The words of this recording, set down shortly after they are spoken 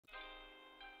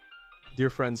Dear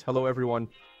friends, hello everyone.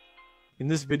 In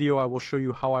this video, I will show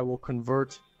you how I will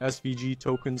convert SWG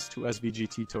tokens to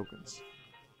SWGT tokens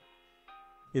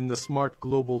in the Smart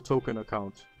Global Token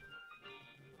account.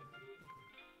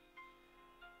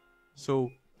 So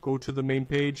go to the main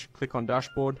page, click on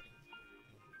Dashboard.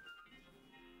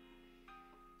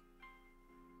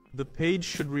 The page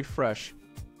should refresh.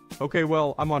 Okay,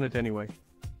 well, I'm on it anyway.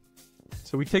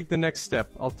 So we take the next step.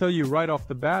 I'll tell you right off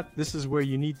the bat, this is where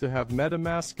you need to have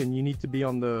MetaMask and you need to be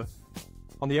on the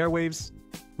airwaves,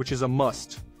 which is a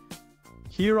must.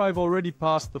 Here I've already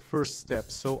passed the first step,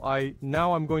 so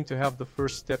now I'm going to have the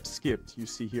first step skipped. You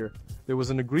see here, there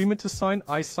was an agreement to sign,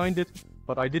 I signed it,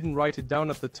 but I didn't write it down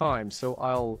at the time, so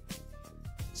I'll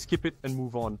skip it and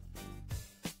move on.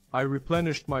 I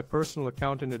replenished my personal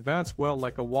account in advance, well,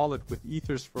 like a wallet with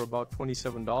ethers for about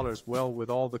 $27, well, with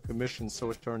all the commissions, so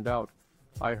it turned out.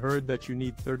 I heard that you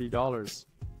need $30.